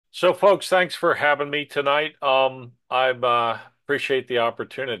So, folks, thanks for having me tonight. I appreciate the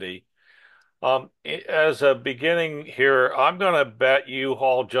opportunity. As a beginning here, I'm going to bet you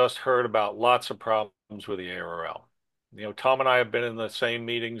all just heard about lots of problems with the ARRL. Tom and I have been in the same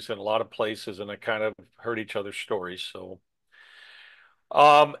meetings in a lot of places, and I kind of heard each other's stories.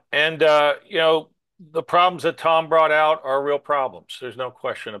 The problems that Tom brought out are real problems. There's no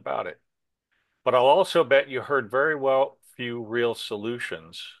question about it. But I'll also bet you heard very well few real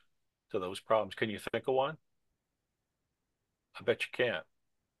solutions to those problems. Can you think of one? I bet you can't.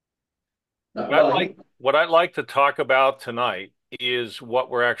 Not What I'd like really. what I'd like to talk about tonight is what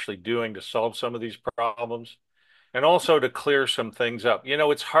we're actually doing to solve some of these problems and also to clear some things up.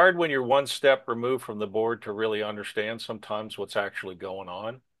 It's hard when you're one step removed from the board to really understand sometimes what's actually going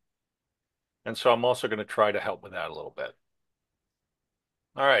on. And so I'm also going to try to help with that a little bit.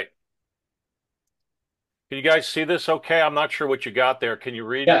 All right. Can you guys see this okay? I'm not sure what you got there. Can you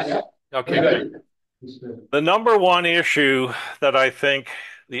read me? Yes, Okay, we're good. good. It's good. The number one issue that I think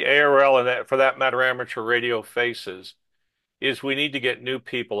the ARRL and for that matter amateur radio faces is we need to get new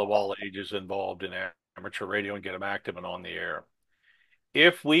people of all ages involved in amateur radio and get them active and on the air.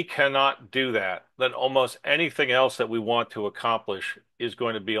 If we cannot do that, then almost anything else that we want to accomplish is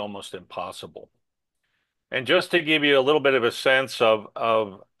going to be almost impossible. And just to give you a little bit of a sense of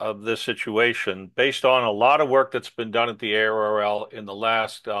this situation, based on a lot of work that's been done at the ARRL in the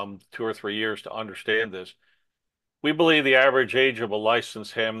last 2 or 3 years to understand this, we believe the average age of a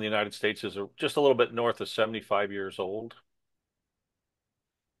licensed ham in the United States is just a little bit north of 75 years old.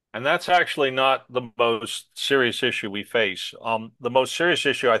 And that's actually not the most serious issue we face. The most serious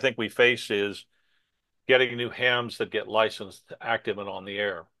issue I think we face is getting new hams that get licensed, active, and on the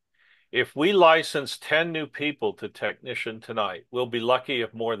air. If we license 10 new people to technician tonight, we'll be lucky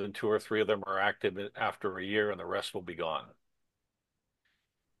if more than two or three of them are active after a year and the rest will be gone.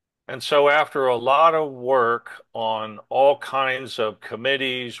 And so after a lot of work on all kinds of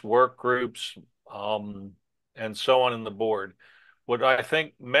committees, work groups, and so on in the board, what I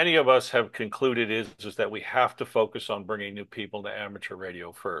think many of us have concluded is that we have to focus on bringing new people to amateur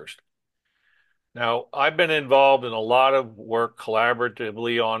radio first. Now, I've been involved in a lot of work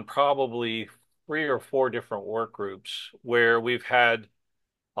collaboratively on probably 3 or 4 different work groups where we've had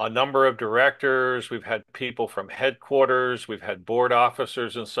a number of directors, we've had people from headquarters, we've had board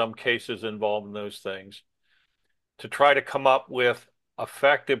officers in some cases involved in those things to try to come up with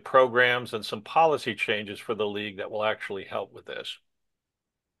effective programs and some policy changes for the league that will actually help with this.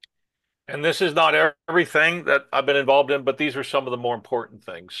 And this is not everything that I've been involved in, but these are some of the more important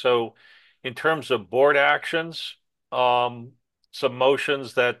things. So, in terms of board actions, um, some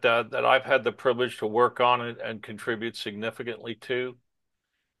motions that I've had the privilege to work on and contribute significantly to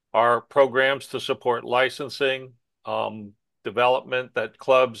are programs to support licensing, um, development that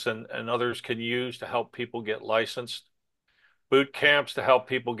clubs and others can use to help people get licensed, boot camps to help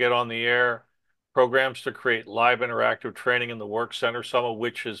people get on the air, programs to create live interactive training in the work center, some of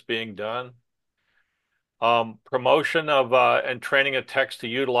which is being done. Promotion of and training of techs to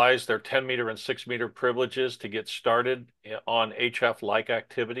utilize their 10-meter and 6-meter privileges to get started on HF-like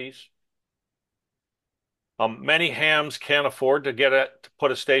activities. Many hams can't afford to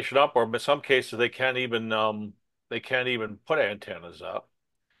put a station up, or in some cases they can't even put antennas up.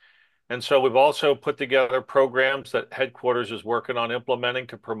 And so we've also put together programs that headquarters is working on implementing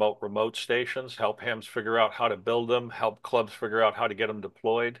to promote remote stations, help hams figure out how to build them, help clubs figure out how to get them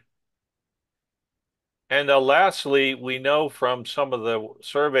deployed. And lastly, we know from some of the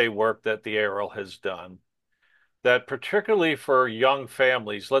survey work that the ARRL has done that particularly for young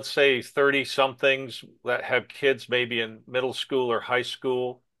families, let's say 30 somethings that have kids maybe in middle school or high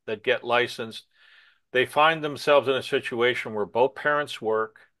school that get licensed, they find themselves in a situation where both parents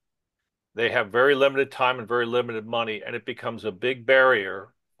work, they have very limited time and very limited money, and it becomes a big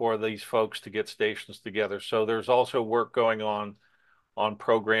barrier for these folks to get stations together. So there's also work going on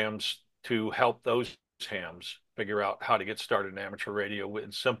programs to help those hams figure out how to get started in amateur radio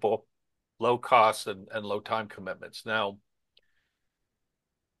with simple, low cost and low time commitments. Now,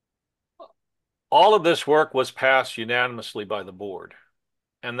 all of this work was passed unanimously by the board,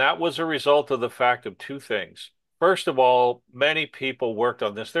 and that was a result of the fact of two things. First of all, many people worked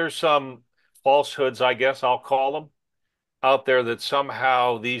on this. There's some falsehoods, I guess I'll call them, out there that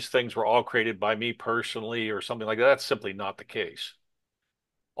somehow these things were all created by me personally or something like that. That's simply not the case.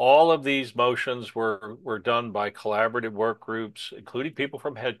 All of these motions were done by collaborative work groups, including people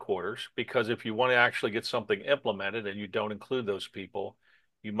from headquarters, because if you want to actually get something implemented and you don't include those people,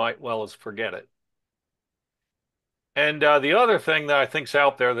 you might well as forget it. And the other thing that I think's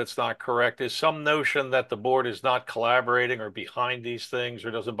out there that's not correct is some notion that the board is not collaborating or behind these things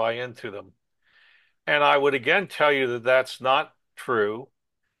or doesn't buy into them. And I would again tell you that that's not true.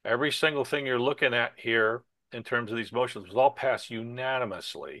 Every single thing you're looking at here in terms of these motions was all passed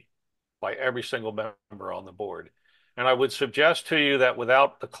unanimously by every single member on the board. And I would suggest to you that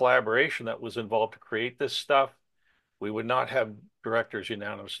without the collaboration that was involved to create this stuff, we would not have directors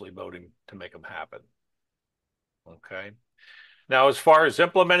unanimously voting to make them happen. Okay. Now, as far as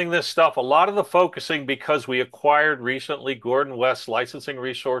implementing this stuff, a lot of the focusing, because we acquired recently Gordon West licensing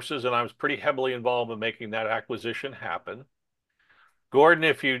resources, and I was pretty heavily involved in making that acquisition happen. Gordon,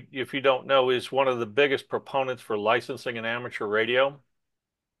 if you don't know, is one of the biggest proponents for licensing in amateur radio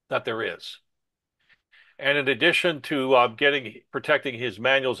that there is. And in addition to protecting his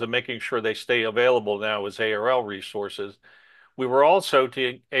manuals and making sure they stay available now as ARRL resources, we were also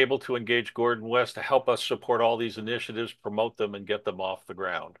able to engage Gordon West to help us support all these initiatives, promote them, and get them off the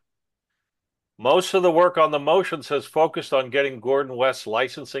ground. Most of the work on the motions has focused on getting Gordon West's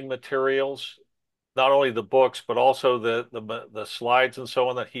licensing materials, not only the books, but also the slides and so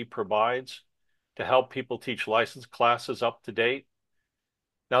on that he provides to help people teach license classes up to date.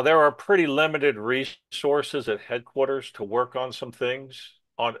 Now, there are pretty limited resources at headquarters to work on some things,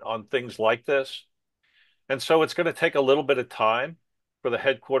 on things like this. And so it's going to take a little bit of time for the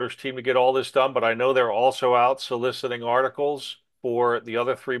headquarters team to get all this done, but I know they're also out soliciting articles for the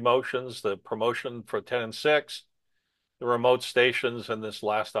other three motions, the promotion for 10 and 6, the remote stations, and this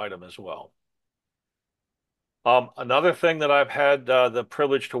last item as well. Another thing that I've had the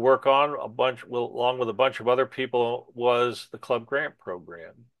privilege to work on along with a bunch of other people was the club grant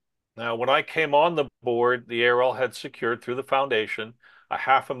program. Now, when I came on the board, the ARRL had secured through the foundation a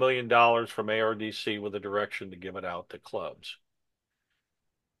 $500,000 from ARDC with a direction to give it out to clubs.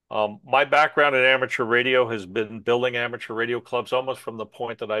 My background in amateur radio has been building amateur radio clubs almost from the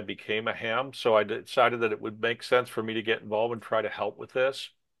point that I became a ham. So I decided that it would make sense for me to get involved and try to help with this.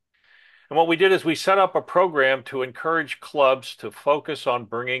 And what we did is we set up a program to encourage clubs to focus on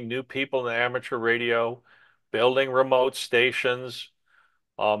bringing new people into amateur radio, building remote stations,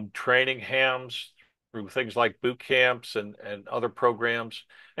 training hams through things like boot camps and other programs,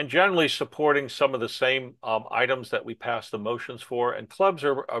 and generally supporting some of the same items that we pass the motions for. And clubs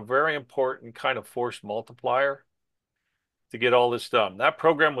are a very important kind of force multiplier to get all this done. That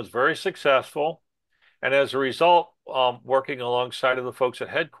program was very successful. And as a result, working alongside of the folks at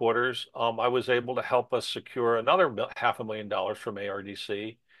headquarters, I was able to help us secure another $500,000 from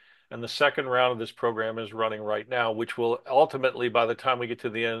ARDC. And the second round of this program is running right now, which will ultimately, by the time we get to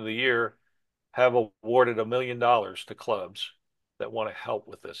the end of the year, have awarded $1 million to clubs that want to help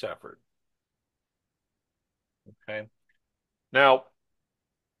with this effort. Okay. Now,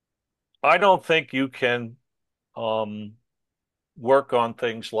 I don't think you can work on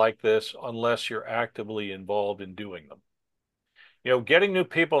things like this unless you're actively involved in doing them. You know, getting new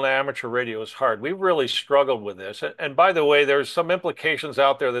people in amateur radio is hard. We really struggled with this. And by the way, there's some implications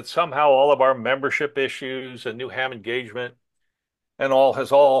out there that somehow all of our membership issues and new ham engagement and all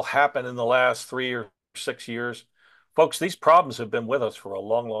has all happened in the last 3 or 6 years. Folks, these problems have been with us for a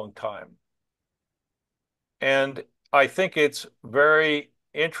long, long time. And I think it's very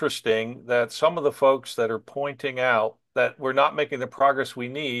interesting that some of the folks that are pointing out that we're not making the progress we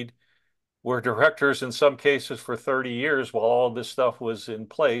need were directors in some cases for 30 years while all this stuff was in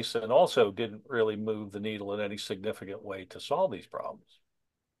place and also didn't really move the needle in any significant way to solve these problems.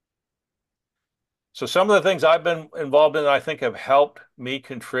 So some of the things I've been involved in, I think, have helped me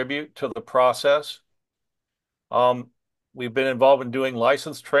contribute to the process. We've been involved in doing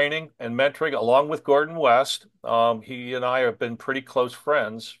license training and mentoring along with Gordon West. He and I have been pretty close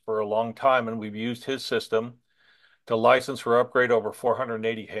friends for a long time, and we've used his system to license or upgrade over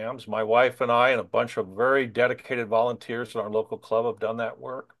 480 hams. My wife and I and a bunch of very dedicated volunteers in our local club have done that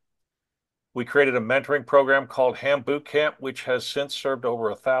work. We created a mentoring program called Ham Boot Camp, which has since served over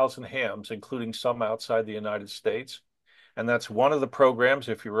 1,000 hams, including some outside the United States. And that's one of the programs,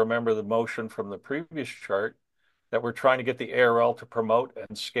 if you remember the motion from the previous chart, that we're trying to get the ARRL to promote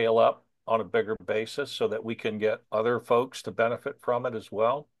and scale up on a bigger basis so that we can get other folks to benefit from it as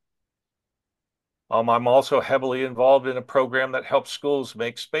well. I'm also heavily involved in a program that helps schools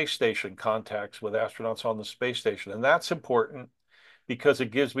make space station contacts with astronauts on the space station. And that's important because it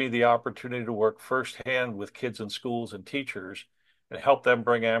gives me the opportunity to work firsthand with kids in schools and teachers and help them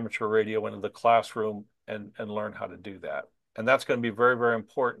bring amateur radio into the classroom and learn how to do that. And that's going to be very, very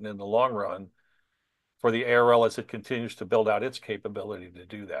important in the long run for the ARRL as it continues to build out its capability to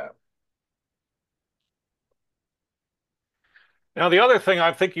do that. Now, the other thing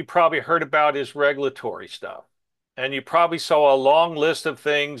I think you probably heard about is regulatory stuff. And you probably saw a long list of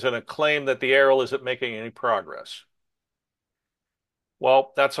things and a claim that the ARRL isn't making any progress.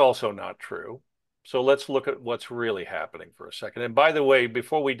 Well, that's also not true. So let's look at what's really happening for a second. And by the way,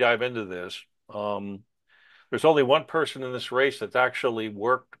 before we dive into this, there's only one person in this race that's actually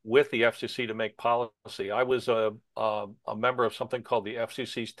worked with the FCC to make policy. I was a member of something called the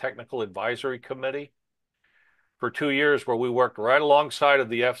FCC's Technical Advisory Committee for 2 years, where we worked right alongside of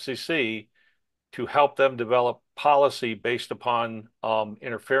the FCC to help them develop policy based upon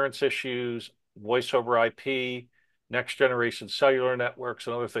interference issues, voice over IP, next generation cellular networks,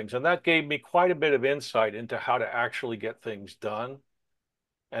 and other things. And that gave me quite a bit of insight into how to actually get things done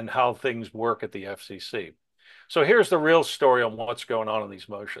and how things work at the FCC. So here's the real story on what's going on in these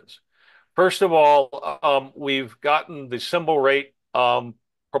motions. First of all, we've gotten the symbol rate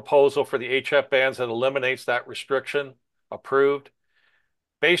proposal for the HF bands that eliminates that restriction approved.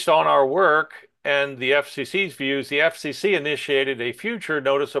 Based on our work and the FCC's views, the FCC initiated a future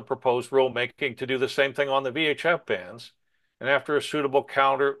notice of proposed rulemaking to do the same thing on the VHF bands. And after a suitable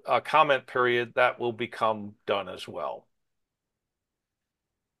comment period, that will become done as well.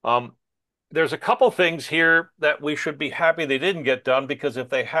 There's a couple things here that we should be happy they didn't get done, because if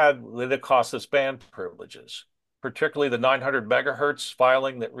they had, they'd have cost us band privileges, particularly the 900 megahertz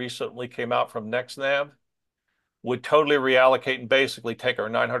filing that recently came out from NextNav would totally reallocate and basically take our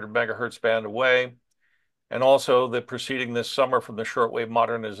 900 megahertz band away. And also the proceeding this summer from the Shortwave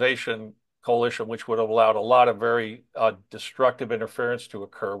Modernization Coalition, which would have allowed a lot of very destructive interference to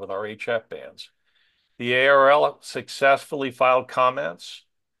occur with our HF bands. The ARRL successfully filed comments.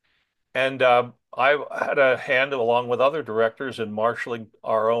 And I had a hand, along with other directors, in marshaling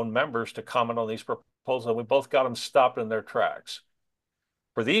our own members to comment on these proposals. And we both got them stopped in their tracks.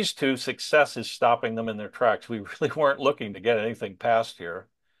 For these two, success is stopping them in their tracks. We really weren't looking to get anything passed here.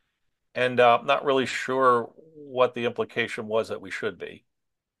 And I'm not really sure what the implication was that we should be.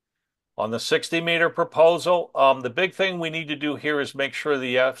 On the 60-meter proposal, the big thing we need to do here is make sure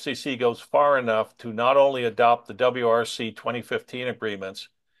the FCC goes far enough to not only adopt the WRC 2015 agreements,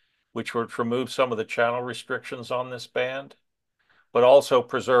 which would remove some of the channel restrictions on this band, but also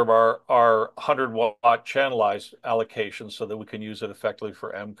preserve our 100-watt channelized allocation so that we can use it effectively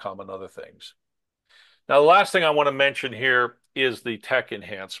for MCOM and other things. Now, the last thing I want to mention here is the tech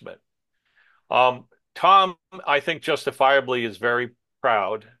enhancement. Tom, I think justifiably, is very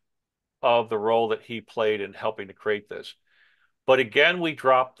proud of the role that he played in helping to create this. But again, we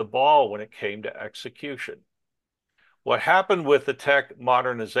dropped the ball when it came to execution. What happened with the tech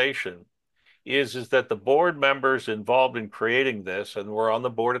modernization is that the board members involved in creating this, and were on the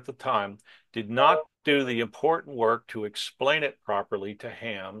board at the time, did not do the important work to explain it properly to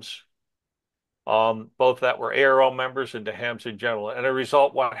hams, both that were ARRL members and to hams in general. And as a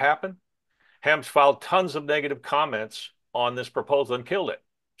result, what happened? Hams filed tons of negative comments on this proposal and killed it.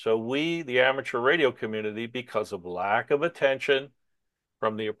 So we, the amateur radio community, because of lack of attention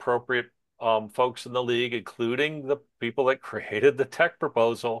from the appropriate folks in the league, including the people that created the tech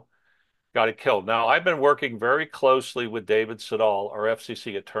proposal, got it killed. Now, I've been working very closely with David Siddall, our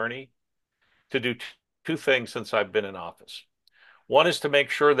FCC attorney, to do two things since I've been in office. One is to make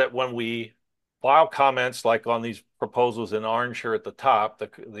sure that when we file comments, like on these proposals in orange here at the top,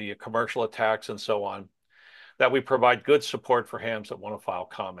 the commercial attacks and so on, that we provide good support for hams that want to file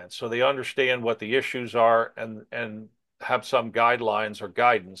comments, so they understand what the issues are and have some guidelines or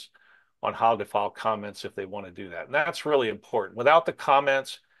guidance on how to file comments if they want to do that. And that's really important. Without the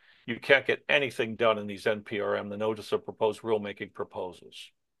comments, you can't get anything done in these NPRM, the Notice of Proposed Rulemaking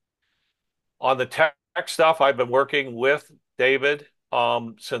proposals. On the tech stuff, I've been working with David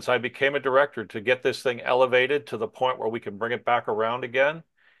since I became a director to get this thing elevated to the point where we can bring it back around again.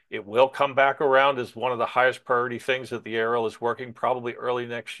 It will come back around as one of the highest priority things that the ARRL is working, probably early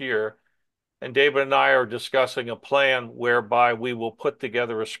next year. And David and I are discussing a plan whereby we will put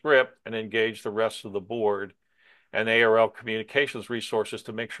together a script and engage the rest of the board and ARRL communications resources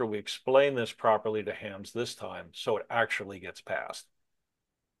to make sure we explain this properly to hams this time so it actually gets passed.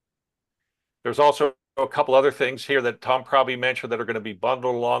 There's also a couple other things here that Tom probably mentioned that are going to be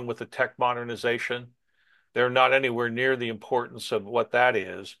bundled along with the tech modernization. They're not anywhere near the importance of what that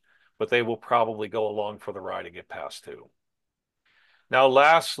is, but they will probably go along for the ride and get passed too. Now,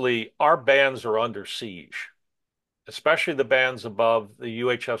 lastly, our bands are under siege, especially the bands above the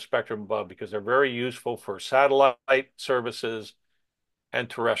UHF spectrum above, because they're very useful for satellite services and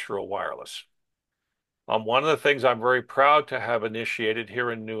terrestrial wireless. One of the things I'm very proud to have initiated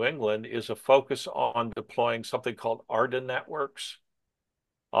here in New England is a focus on deploying something called ARRL networks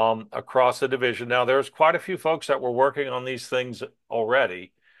across the division. Now, there's quite a few folks that were working on these things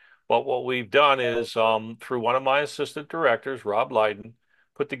already, But what we've done is, through one of my assistant directors, Rob Leyden,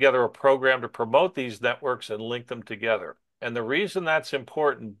 put together a program to promote these networks and link them together. And the reason that's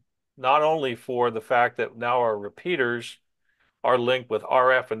important, not only for the fact that now our repeaters are linked with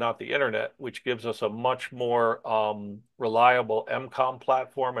RF and not the internet, which gives us a much more reliable MCOM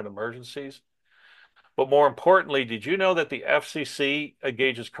platform in emergencies. But more importantly, did you know that the FCC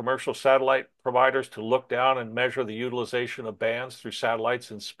engages commercial satellite providers to look down and measure the utilization of bands through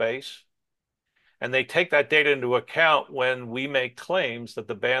satellites in space? And they take that data into account when we make claims that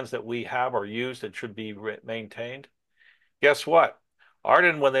the bands that we have are used and should be maintained. Guess what?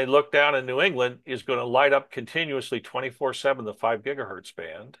 Arden, when they look down in New England, is going to light up continuously 24/7 the 5 gigahertz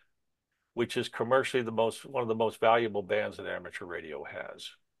band, which is commercially one of the most valuable bands that amateur radio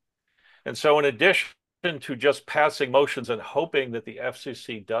has. And so, in addition to just passing motions and hoping that the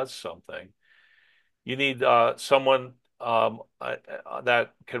FCC does something, you need someone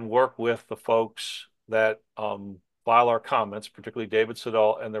that can work with the folks that file our comments, particularly David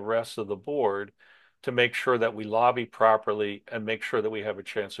Siddall and the rest of the board, to make sure that we lobby properly and make sure that we have a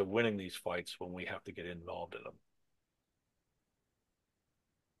chance of winning these fights when we have to get involved in them.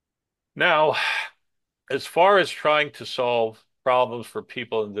 Now, as far as trying to solve problems for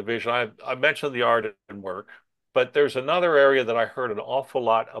people in the division, I mentioned the art and work, but there's another area that I heard an awful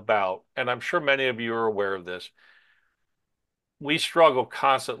lot about, and I'm sure many of you are aware of this. We struggle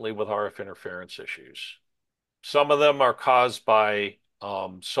constantly with RF interference issues. Some of them are caused by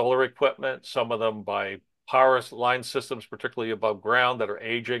solar equipment, some of them by power line systems, particularly above ground, that are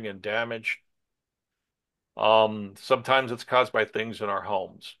aging and damaged. Sometimes it's caused by things in our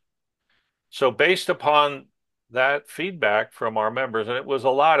homes. So based upon that feedback from our members, and it was a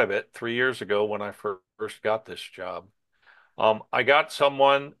lot of it 3 years ago when I first got this job, I got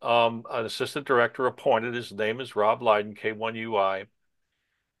someone, an assistant director appointed. His name is Rob Leyden, K1UI.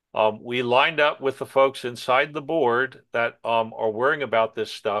 We lined up with the folks inside the board that are worrying about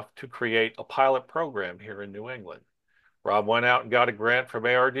this stuff to create a pilot program here in New England. Rob went out and got a grant from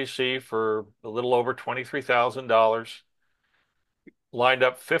ARDC for a little over $23,000, lined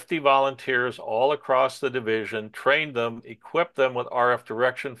up 50 volunteers all across the division, trained them, equipped them with RF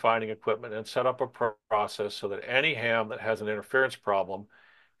direction finding equipment, and set up a process so that any ham that has an interference problem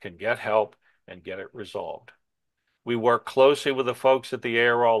can get help and get it resolved. We work closely with the folks at the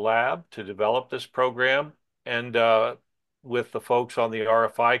ARRL lab to develop this program, and with the folks on the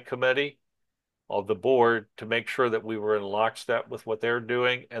RFI committee of the board to make sure that we were in lockstep with what they're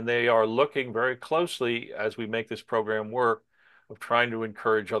doing. And they are looking very closely as we make this program work of trying to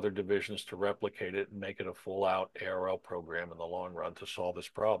encourage other divisions to replicate it and make it a full-out ARRL program in the long run to solve this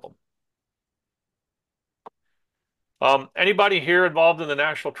problem. Anybody here involved in the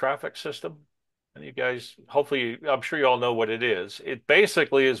national traffic system? And you guys, hopefully, I'm sure you all know what it is. It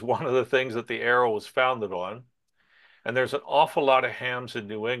basically is one of the things that the ARRL was founded on. And there's an awful lot of hams in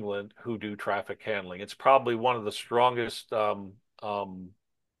New England who do traffic handling. It's probably one of the strongest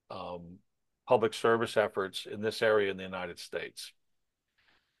public service efforts in this area in the United States.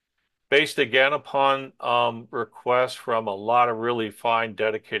 Based again upon requests from a lot of really fine,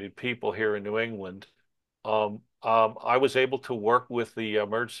 dedicated people here in New England, I was able to work with the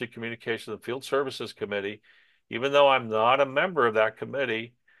Emergency Communications and Field Services Committee, even though I'm not a member of that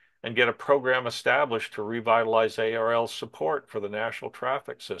committee, and get a program established to revitalize ARRL support for the national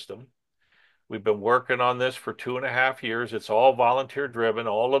traffic system. We've been working on this for 2.5 years. It's all volunteer driven.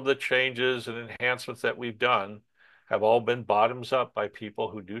 All of the changes and enhancements that we've done have all been bottoms up by people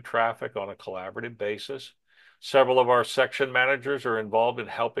who do traffic on a collaborative basis. Several of our section managers are involved in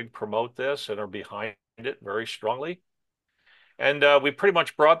helping promote this and are behind it very strongly. And we pretty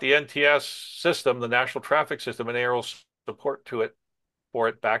much brought the NTS system, the national traffic system, and ARRL support for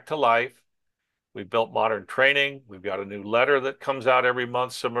it back to life. We've built modern training. We've got a new letter that comes out every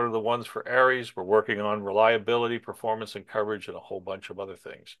month, similar to the ones for ARES. We're working on reliability, performance, and coverage, and a whole bunch of other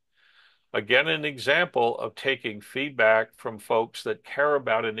things. Again, an example of taking feedback from folks that care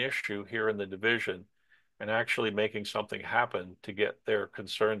about an issue here in the division and actually making something happen to get their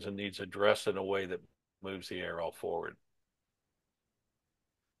concerns and needs addressed in a way that moves the ARRL forward.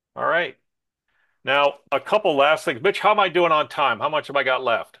 All right. Now, a couple last things. Mitch, how am I doing on time? How much have I got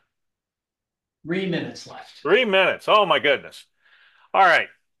left? 3 minutes left. 3 minutes. Oh, my goodness. All right.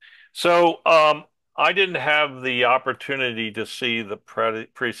 So I didn't have the opportunity to see the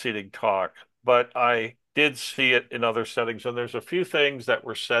preceding talk, but I did see it in other settings, and there's a few things that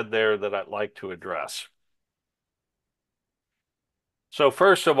were said there that I'd like to address. So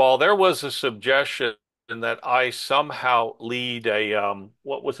first of all, there was a suggestion that I somehow lead a,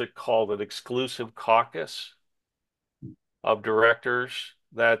 what was it called, an exclusive caucus of directors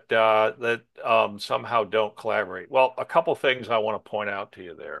that somehow don't collaborate. Well, a couple things I want to point out to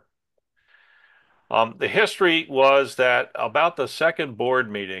you there. The history was that about the second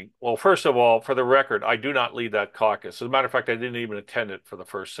board meeting, well, first of all, for the record, I do not lead that caucus. As a matter of fact, I didn't even attend it for the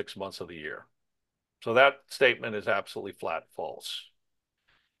first 6 months of the year. So that statement is absolutely flat false.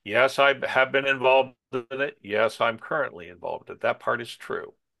 Yes, I have been involved in it. Yes, I'm currently involved in it. That part is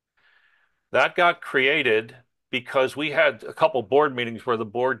true. That got created because we had a couple board meetings where the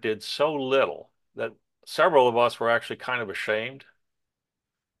board did so little that several of us were actually kind of ashamed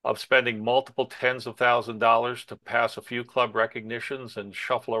of spending multiple tens of $1,000s to pass a few club recognitions and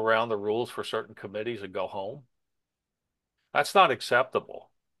shuffle around the rules for certain committees and go home. That's not acceptable.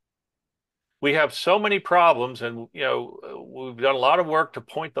 We have so many problems, and we've done a lot of work to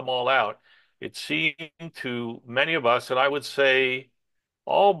point them all out. It seemed to many of us, and I would say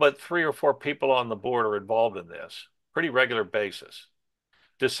all but 3 or 4 people on the board are involved in this, pretty regular basis,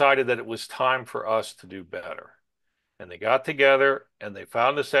 decided that it was time for us to do better. And they got together and they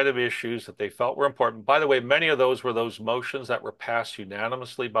found a set of issues that they felt were important. By the way, many of those were those motions that were passed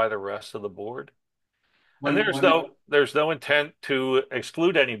unanimously by the rest of the board. And One, one, there's no intent to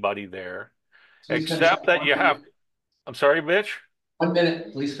exclude anybody there, please finish except up. that you have, I'm sorry, Mitch. 1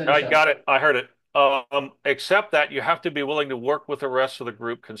 minute, please finish I up. got it. I heard it. Except that you have to be willing to work with the rest of the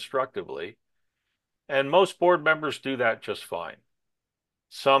group constructively. And most board members do that just fine.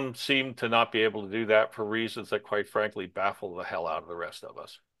 Some seem to not be able to do that for reasons that, quite frankly, baffle the hell out of the rest of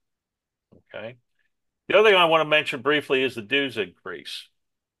us. Okay. The other thing I want to mention briefly is the dues increase.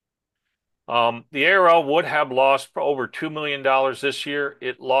 The ARRL would have lost over $2 million this year.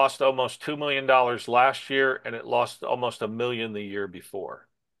 It lost almost $2 million last year, and it lost almost $1 million the year before.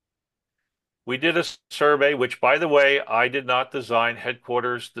 We did a survey, which, by the way, I did not design.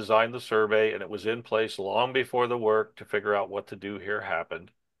 Headquarters designed the survey, and it was in place long before the work to figure out what to do here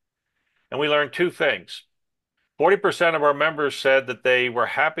happened. And we learned two things. 40% of our members said that they were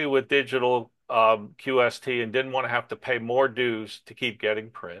happy with digital QST and didn't want to have to pay more dues to keep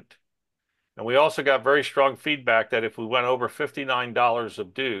getting print. And we also got very strong feedback that if we went over $59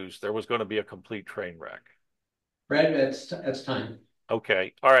 of dues, there was going to be a complete train wreck. Fred, that's time.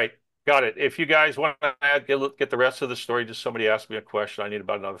 Okay. All right. Got it. If you guys want to get the rest of the story, just somebody asked me a question. I need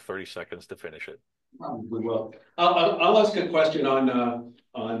about another 30 seconds to finish it. Probably will. I'll ask a question on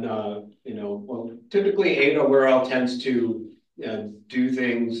well, typically ARRL tends to do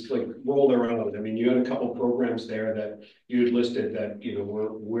things like roll their own. I mean, you had a couple programs there that you had listed that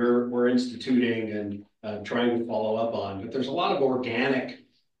we're instituting and trying to follow up on, but there's a lot of organic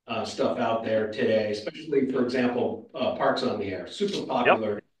stuff out there today, especially for example, Parks on the Air, super Yep.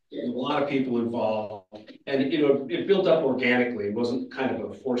 popular. There's a lot of people involved, and it built up organically. It wasn't kind of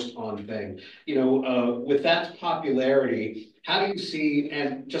a forced on thing. With that popularity, how do you see,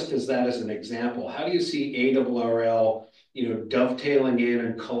 and just as that as an example, how do you see ARRL, dovetailing in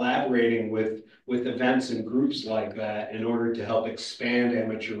and collaborating with events and groups like that in order to help expand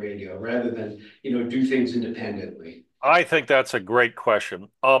amateur radio rather than, do things independently? I think that's a great question.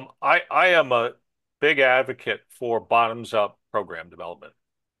 I am a big advocate for bottoms up program development.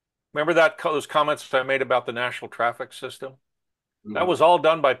 Remember those comments I made about the national traffic system? That was all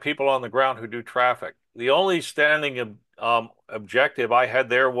done by people on the ground who do traffic. The only standing objective I had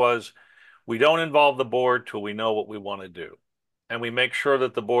there was we don't involve the board till we know what we want to do. And we make sure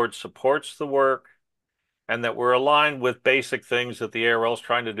that the board supports the work and that we're aligned with basic things that the ARRL is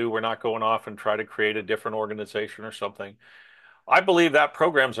trying to do. We're not going off and try to create a different organization or something. I believe that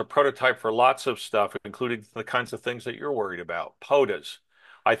program's a prototype for lots of stuff, including the kinds of things that you're worried about. POTAs.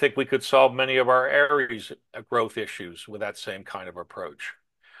 I think we could solve many of our areas growth issues with that same kind of approach.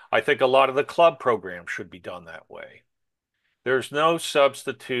 I think a lot of the club programs should be done that way. There's no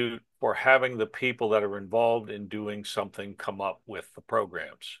substitute for having the people that are involved in doing something come up with the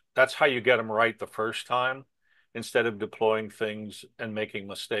programs. That's how you get them right the first time, instead of deploying things and making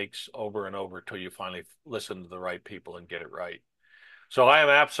mistakes over and over till you finally listen to the right people and get it right. So I am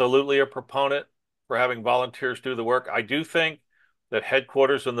absolutely a proponent for having volunteers do the work. I do think that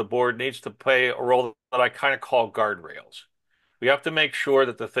headquarters and the board needs to play a role that I kind of call guardrails. We have to make sure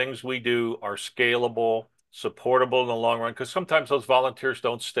that the things we do are scalable, supportable in the long run, because sometimes those volunteers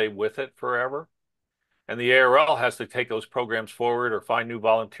don't stay with it forever. And the ARRL has to take those programs forward or find new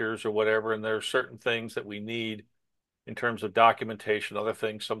volunteers or whatever. And there are certain things that we need in terms of documentation, other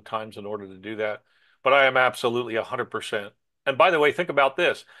things sometimes in order to do that. But I am absolutely 100%. And by the way, think about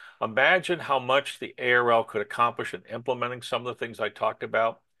this. Imagine how much the ARRL could accomplish in implementing some of the things I talked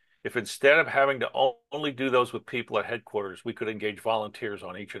about. If instead of having to only do those with people at headquarters, we could engage volunteers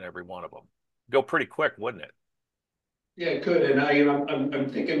on each and every one of them. Go pretty quick, wouldn't it? Yeah, it could, and I'm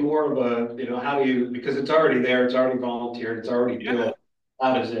thinking more of a, how do you, because it's already there, it's already volunteered, it's already Yeah. built.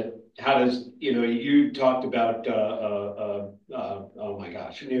 How does, you talked about, oh my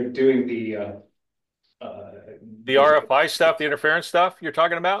gosh, you're doing uh, The there's RFI stuff, the interference stuff you're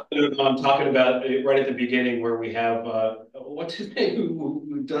talking about? I'm talking about right at the beginning where we have, what's his name,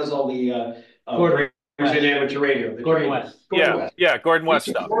 who does all the, Gordon breakers in West. amateur radio, the Gordon trainers. West. Gordon Yeah, West. yeah, Gordon We West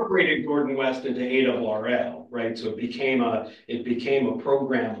stuff. incorporated Gordon West into ARRL, right? So it became a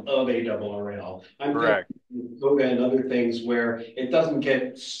program of ARRL. I'm thinking Correct. Coda and other things where it doesn't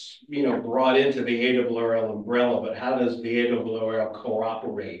get, brought into the ARRL umbrella, but how does the ARRL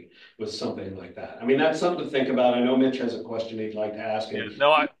cooperate with something like that? I mean, that's something to think about. I know Mitch has a question he'd like to ask Yeah. and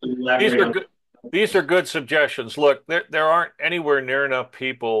No, these elaborate are on. good. These are good suggestions. Look, there aren't anywhere near enough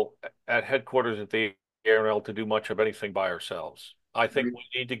people at headquarters at the ARRL to do much of anything by ourselves. I think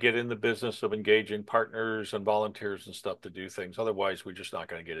we need to get in the business of engaging partners and volunteers and stuff to do things. Otherwise, we're just not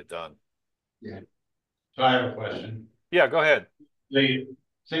going to get it done. Yeah. So I have a question. Yeah, go ahead. The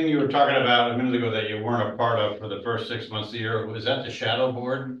thing you were talking about a minute ago that you weren't a part of for the first 6 months of the year, was that the shadow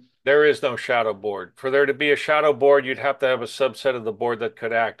board? There is no shadow board. For there to be a shadow board, you'd have to have a subset of the board that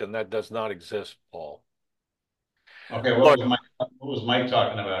could act, and that does not exist, Paul. Okay, Look, what was Mike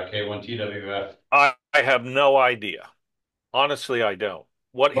talking about? K1TWF. I have no idea. Honestly, I don't.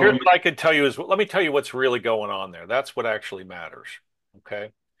 But Here's what I can tell you is, let me tell you what's really going on there. That's what actually matters.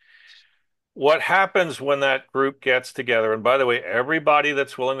 Okay. What happens when that group gets together, and by the way, everybody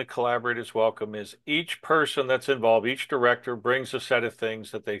that's willing to collaborate is welcome, is each person that's involved, each director brings a set of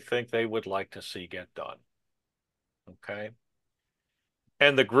things that they think they would like to see get done. Okay.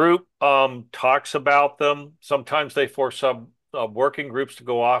 And the group talks about them. Sometimes they force some working groups to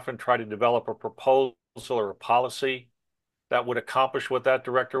go off and try to develop a proposal or a policy that would accomplish what that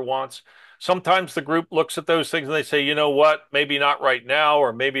director wants. Sometimes the group looks at those things and they say, you know what, maybe not right now,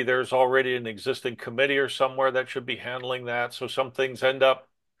 or maybe there's already an existing committee or somewhere that should be handling that. So some things end up,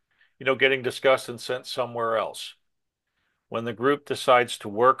 getting discussed and sent somewhere else. When the group decides to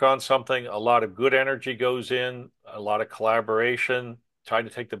work on something, a lot of good energy goes in, a lot of collaboration, try to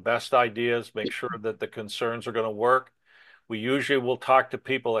take the best ideas, make sure that the concerns are going to work. We usually will talk to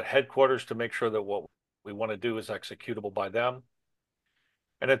people at headquarters to make sure that what we want to do is executable by them.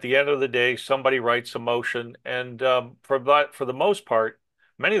 And at the end of the day, somebody writes a motion, and for the most part,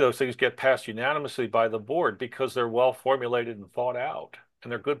 many of those things get passed unanimously by the board because they're well formulated and thought out,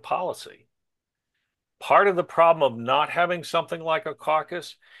 and they're good policy. Part of the problem of not having something like a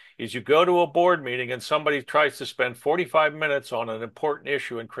caucus is you go to a board meeting and somebody tries to spend 45 minutes on an important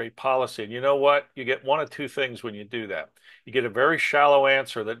issue and create policy. And you know what? You get one of two things when you do that. You get a very shallow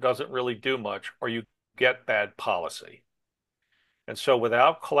answer that doesn't really do much, or you get bad policy. And so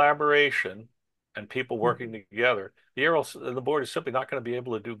without collaboration and people working together, the board is simply not going to be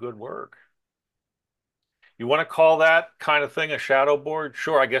able to do good work. You want to call that kind of thing a shadow board?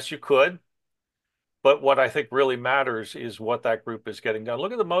 Sure, I guess you could. But what I think really matters is what that group is getting done.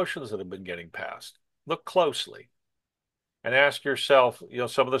 Look at the motions that have been getting passed. Look closely and ask yourself,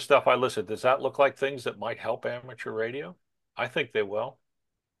 some of the stuff I listed, does that look like things that might help amateur radio? I think they will.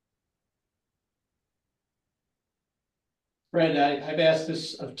 Fred, I've asked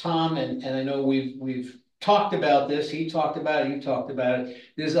this of Tom, and I know we've talked about this. He talked about it, you talked about it.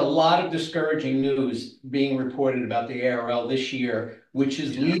 There's a lot of discouraging news being reported about the ARRL this year, which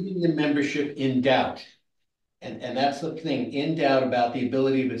is leaving the membership in doubt. And that's the thing, in doubt about the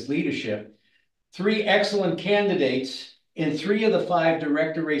ability of its leadership. 3 excellent candidates in 3 of the 5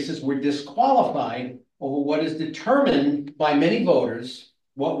 director races were disqualified over what is determined by many voters,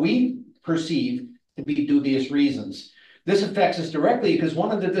 what we perceive to be dubious reasons. This affects us directly because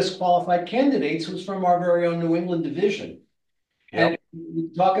one of the disqualified candidates was from our very own New England division. Yep. And we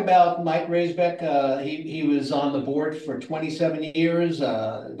talk about Mike Raisbeck. He was on the board for 27 years,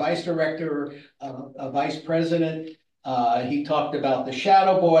 vice director, vice president. He talked about the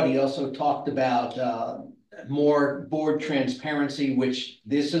shadow board. He also talked about more board transparency, which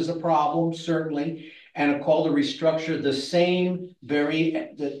this is a problem, certainly, and a call to restructure the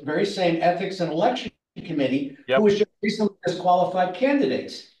very same ethics and election committee, who was just recently disqualified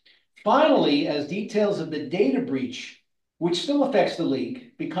candidates. Finally, as details of the data breach, which still affects the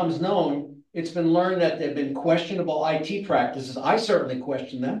league, becomes known, it's been learned that there have been questionable IT practices. I certainly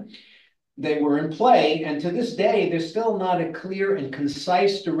question them. They were in play, and to this day, there's still not a clear and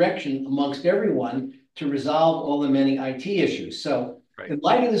concise direction amongst everyone to resolve all the many IT issues. So, in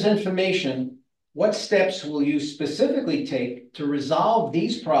light of this information, what steps will you specifically take to resolve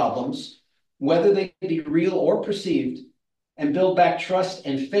these problems, whether they be real or perceived, and build back trust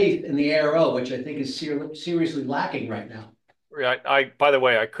and faith in the ARRL, which I think is seriously lacking right now. By the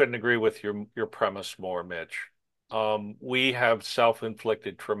way, I couldn't agree with your premise more, Mitch. We have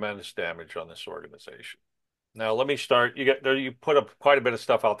self-inflicted tremendous damage on this organization. Now, let me start. You put up quite a bit of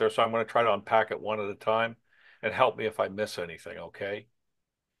stuff out there, so I'm going to try to unpack it one at a time and help me if I miss anything, okay?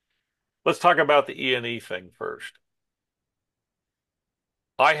 Let's talk about the E&E thing first.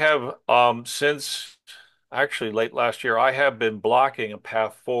 I have, since actually late last year, I have been blocking a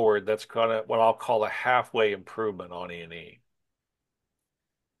path forward that's kind of what I'll call a halfway improvement on E&E.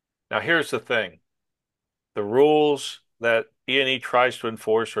 Now, here's the thing. The rules that E&E tries to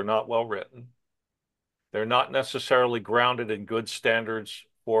enforce are not well written. They're not necessarily grounded in good standards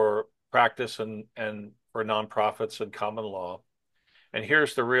for practice and for nonprofits and common law. And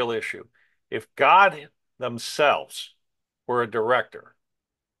here's the real issue. If God themselves were a director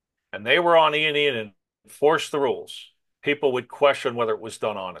and they were on E&E and enforced the rules, people would question whether it was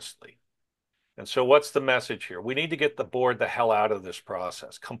done honestly. And so what's the message here? We need to get the board the hell out of this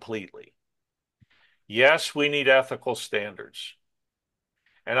process completely. Yes, we need ethical standards.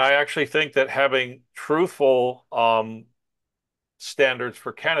 And I actually think that having truthful standards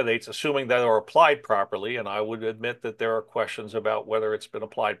for candidates, assuming that are applied properly, and I would admit that there are questions about whether it's been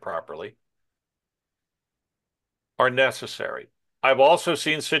applied properly, are necessary. I've also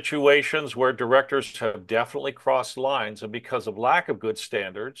seen situations where directors have definitely crossed lines, and because of lack of good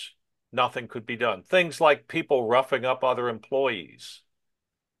standards, nothing could be done. Things like people roughing up other employees.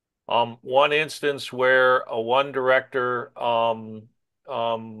 One instance where one director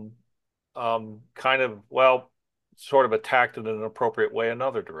kind of, well, sort of attacked in an inappropriate way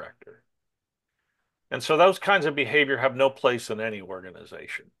another director. And so those kinds of behavior have no place in any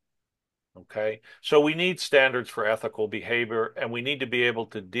organization. Okay, so we need standards for ethical behavior, and we need to be able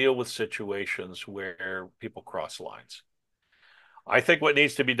to deal with situations where people cross lines. I think what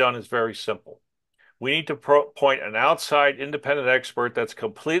needs to be done is very simple. We need to appoint an outside independent expert that's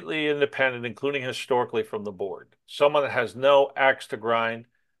completely independent, including historically from the board. Someone that has no axe to grind,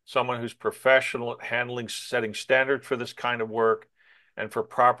 someone who's professional at handling, setting standards for this kind of work, and for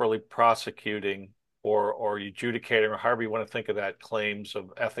properly prosecuting or adjudicating, or however you want to think of that, claims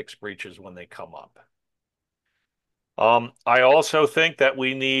of ethics breaches when they come up. I also think that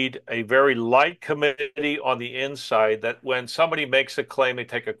we need a very light committee on the inside that when somebody makes a claim, they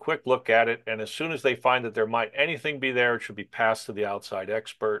take a quick look at it, and as soon as they find that there might anything be there, it should be passed to the outside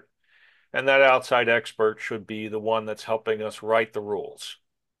expert. And that outside expert should be the one that's helping us write the rules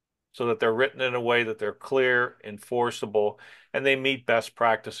so that they're written in a way that they're clear, enforceable, and they meet best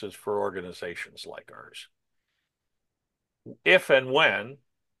practices for organizations like ours. If and when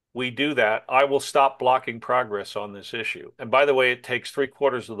we do that, I will stop blocking progress on this issue. And by the way, it takes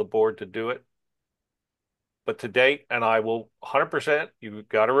 3/4 of the board to do it. But to date, and I will 100%, you've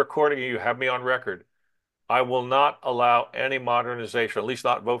got a recording, you have me on record, I will not allow any modernization, at least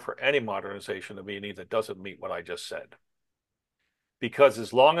not vote for any modernization of E&E that doesn't meet what I just said. Because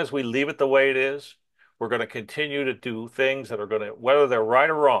as long as we leave it the way it is, we're going to continue to do things that are going to, whether they're right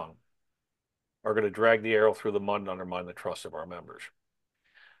or wrong, are going to drag the arrow through the mud and undermine the trust of our members.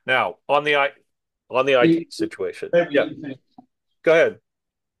 Now, on the IT situation. Yeah, go ahead.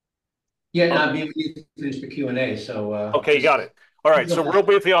 Yeah, no, we need to finish the Q&A, so. Okay, you got it. All right, so real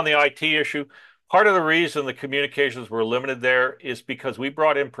briefly on the IT issue. Part of the reason the communications were limited there is because we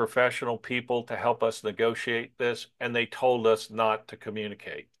brought in professional people to help us negotiate this, and they told us not to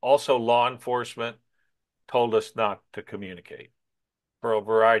communicate. Also, law enforcement told us not to communicate for a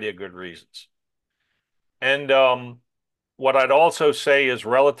variety of good reasons. And what I'd also say is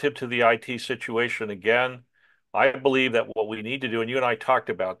relative to the IT situation, again, I believe that what we need to do, and you and I talked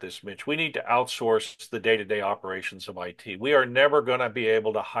about this, Mitch, we need to outsource the day-to-day operations of IT. We are never going to be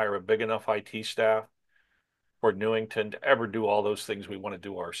able to hire a big enough IT staff for Newington to ever do all those things we want to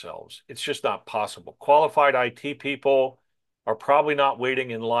do ourselves. It's just not possible. Qualified IT people are probably not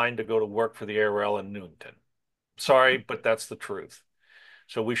waiting in line to go to work for the ARRL in Newington. Sorry, but that's the truth.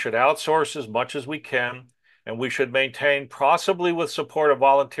 So we should outsource as much as we can, and we should maintain, possibly with support of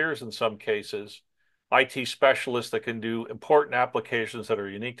volunteers in some cases, IT specialists that can do important applications that are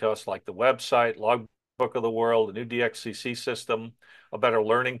unique to us, like the website, Logbook of the World, a new DXCC system, a better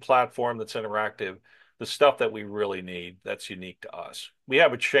learning platform that's interactive, the stuff that we really need that's unique to us. We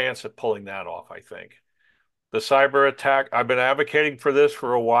have a chance at pulling that off, I think. The cyber attack, I've been advocating for this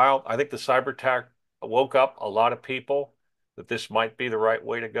for a while. I think the cyber attack woke up a lot of people that this might be the right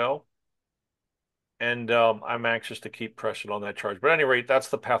way to go. And I'm anxious to keep pressing on that charge. But at any rate, that's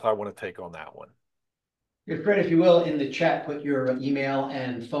the path I want to take on that one. Fred, if you will, in the chat, put your email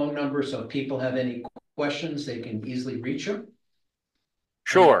and phone number so if people have any questions, they can easily reach him.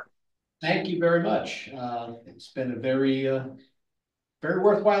 Sure. Thank you very much. It's been a very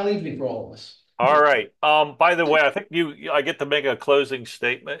worthwhile evening for all of us. All right. By the way, I think I get to make a closing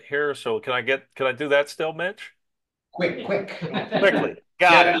statement here. So can I do that still, Mitch? Quick. Quickly.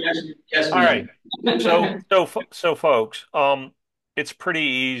 Got it. Yes, All right. ma'am. So folks, it's pretty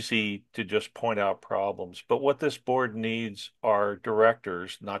easy to just point out problems, but what this board needs are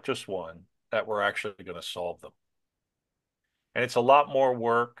directors, not just one, that we're actually going to solve them. And it's a lot more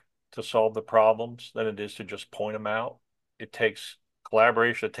work to solve the problems than it is to just point them out. It takes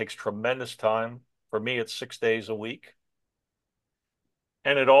collaboration. It takes tremendous time. For me, it's 6 days a week.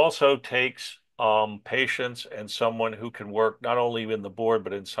 And it also takes patience and someone who can work not only in the board,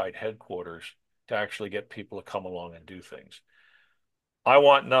 but inside headquarters to actually get people to come along and do things. I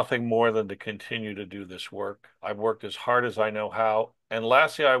want nothing more than to continue to do this work. I've worked as hard as I know how. And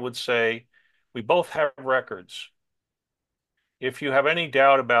lastly, I would say we both have records. If you have any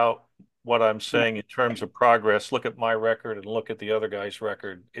doubt about what I'm saying in terms of progress, look at my record and look at the other guy's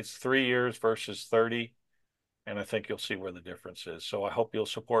record. It's 3 years versus 30, and I think you'll see where the difference is. So I hope you'll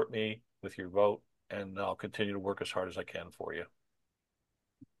support me with your vote, and I'll continue to work as hard as I can for you.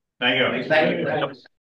 Thank you. Thank you.